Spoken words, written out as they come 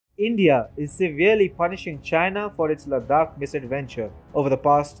India is severely punishing China for its Ladakh misadventure. Over the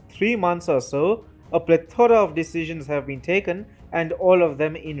past 3 months or so, a plethora of decisions have been taken, and all of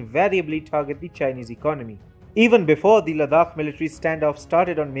them invariably target the Chinese economy. Even before the Ladakh military standoff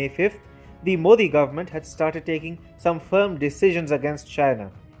started on May 5th, the Modi government had started taking some firm decisions against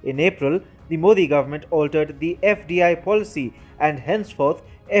China. In April, the Modi government altered the FDI policy, and henceforth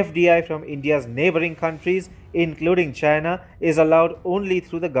FDI from India's neighboring countries, including China, is allowed only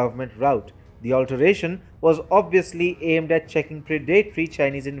through the government route. The alteration was obviously aimed at checking predatory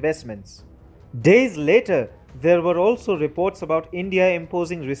Chinese investments. Days later, there were also reports about India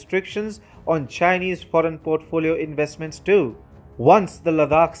imposing restrictions on Chinese foreign portfolio investments too. Once the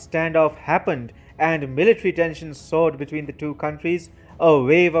Ladakh standoff happened and military tensions soared between the two countries, a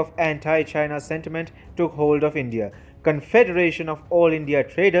wave of anti-China sentiment took hold of India. Confederation of All India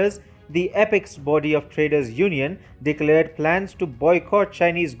Traders, the apex body of traders union, declared plans to boycott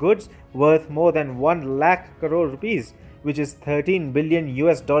Chinese goods worth more than 1 lakh crore rupees, which is $13 billion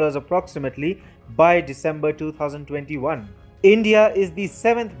approximately, by December 2021. India is the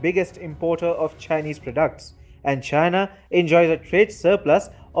 7th biggest importer of Chinese products, and China enjoys a trade surplus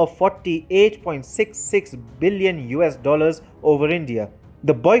of $48.66 billion over India.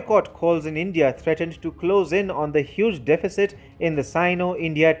 The boycott calls in India threatened to close in on the huge deficit in the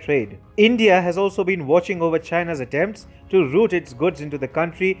Sino-India trade. India has also been watching over China's attempts to route its goods into the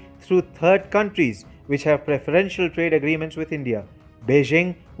country through third countries, which have preferential trade agreements with India.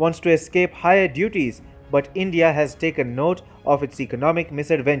 Beijing wants to escape higher duties, but India has taken note of its economic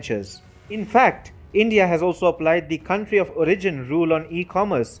misadventures. In fact, India has also applied the country of origin rule on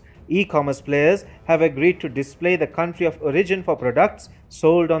e-commerce. E-commerce players have agreed to display the country of origin for products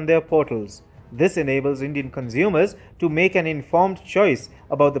sold on their portals. This enables Indian consumers to make an informed choice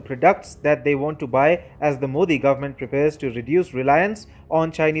about the products that they want to buy as the Modi government prepares to reduce reliance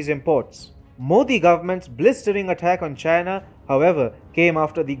on Chinese imports. Modi government's blistering attack on China, however, came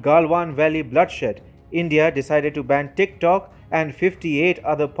after the Galwan Valley bloodshed. India decided to ban TikTok and 58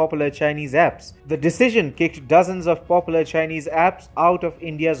 other popular Chinese apps. The decision kicked dozens of popular Chinese apps out of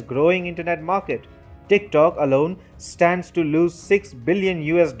India's growing internet market. TikTok alone stands to lose $6 billion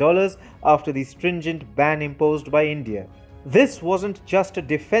after the stringent ban imposed by India. This wasn't just a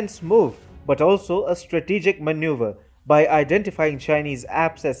defense move, but also a strategic maneuver. By identifying Chinese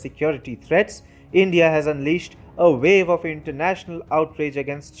apps as security threats, India has unleashed a wave of international outrage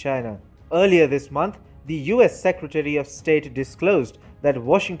against China. Earlier this month, the US Secretary of State disclosed that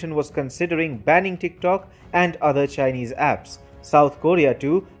Washington was considering banning TikTok and other Chinese apps. South Korea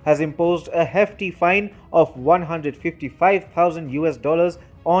too has imposed a hefty fine of $155,000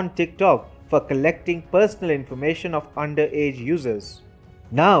 on TikTok for collecting personal information of underage users.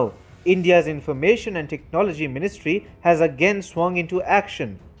 Now, India's Information and Technology Ministry has again swung into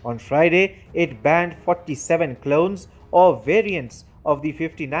action. On Friday, it banned 47 clones or variants of the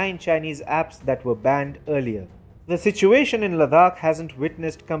 59 Chinese apps that were banned earlier. The situation in Ladakh hasn't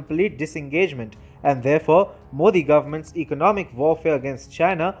witnessed complete disengagement, and therefore Modi government's economic warfare against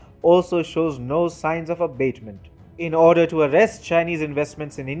China also shows no signs of abatement. In order to arrest Chinese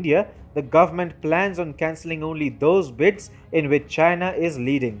investments in India, the government plans on cancelling only those bids in which China is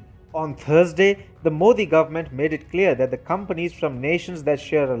leading. On Thursday, the Modi government made it clear that the companies from nations that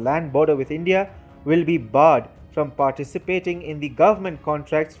share a land border with India will be barred from participating in the government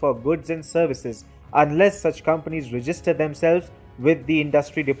contracts for goods and services unless such companies register themselves with the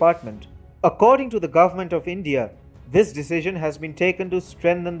industry department. According to the government of India, this decision has been taken to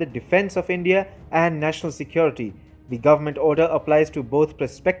strengthen the defense of India and national security. The government order applies to both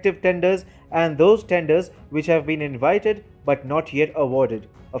prospective tenders and those tenders which have been invited but not yet awarded.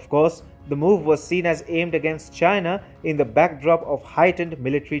 Of course, the move was seen as aimed against China in the backdrop of heightened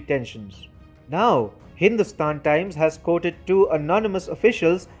military tensions. Now, Hindustan Times has quoted two anonymous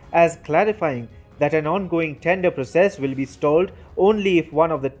officials as clarifying that an ongoing tender process will be stalled only if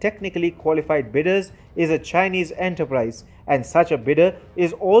one of the technically qualified bidders is a Chinese enterprise, and such a bidder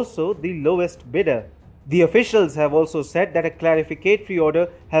is also the lowest bidder. The officials have also said that a clarificatory order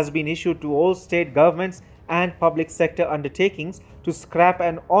has been issued to all state governments and public sector undertakings to scrap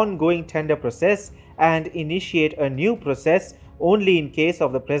an ongoing tender process and initiate a new process only in case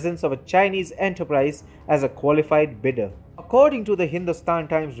of the presence of a Chinese enterprise as a qualified bidder. According to the Hindustan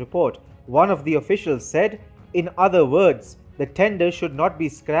Times report, one of the officials said, "In other words, the tender should not be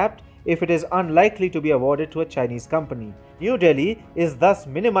scrapped if it is unlikely to be awarded to a Chinese company." New Delhi is thus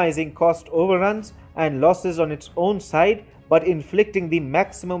minimizing cost overruns and losses on its own side, but inflicting the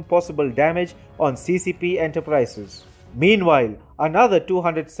maximum possible damage on CCP enterprises. Meanwhile, another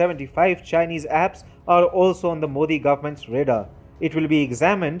 275 Chinese apps are also on the Modi government's radar. it will be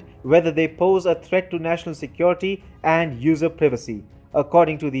examined whether they pose a threat to national security and user privacy.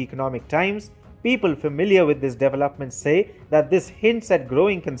 According to the Economic Times, people familiar with this development say that this hints at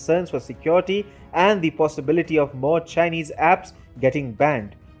growing concerns for security and the possibility of more Chinese apps getting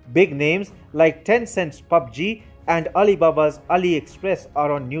banned. Big names like Tencent's PUBG and Alibaba's AliExpress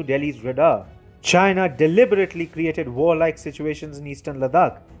are on New Delhi's radar. China deliberately created warlike situations in eastern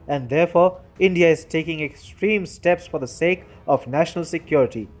Ladakh, and therefore India is taking extreme steps for the sake of national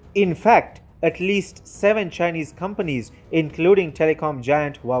security. In fact, at least 7 Chinese companies, including telecom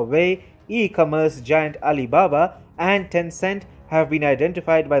giant Huawei, e-commerce giant Alibaba, and Tencent, have been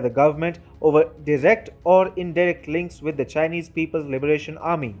identified by the government over direct or indirect links with the Chinese People's Liberation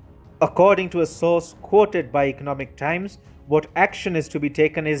Army. According to a source quoted by Economic Times, what action is to be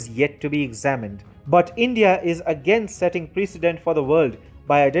taken is yet to be examined. But India is again setting precedent for the world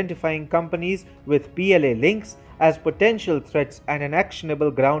by identifying companies with PLA links as potential threats and an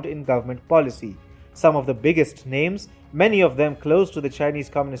actionable ground in government policy. Some of the biggest names, many of them close to the Chinese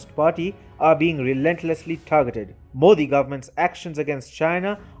Communist Party, are being relentlessly targeted. Modi government's actions against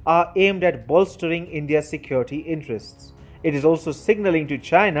China are aimed at bolstering India's security interests. It is also signaling to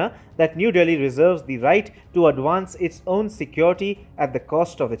China that New Delhi reserves the right to advance its own security at the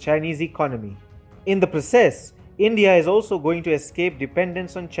cost of the Chinese economy. In the process, India is also going to escape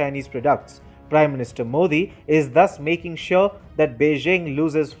dependence on Chinese products. Prime Minister Modi is thus making sure that Beijing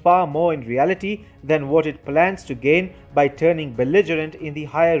loses far more in reality than what it plans to gain by turning belligerent in the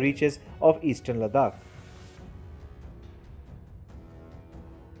higher reaches of eastern Ladakh.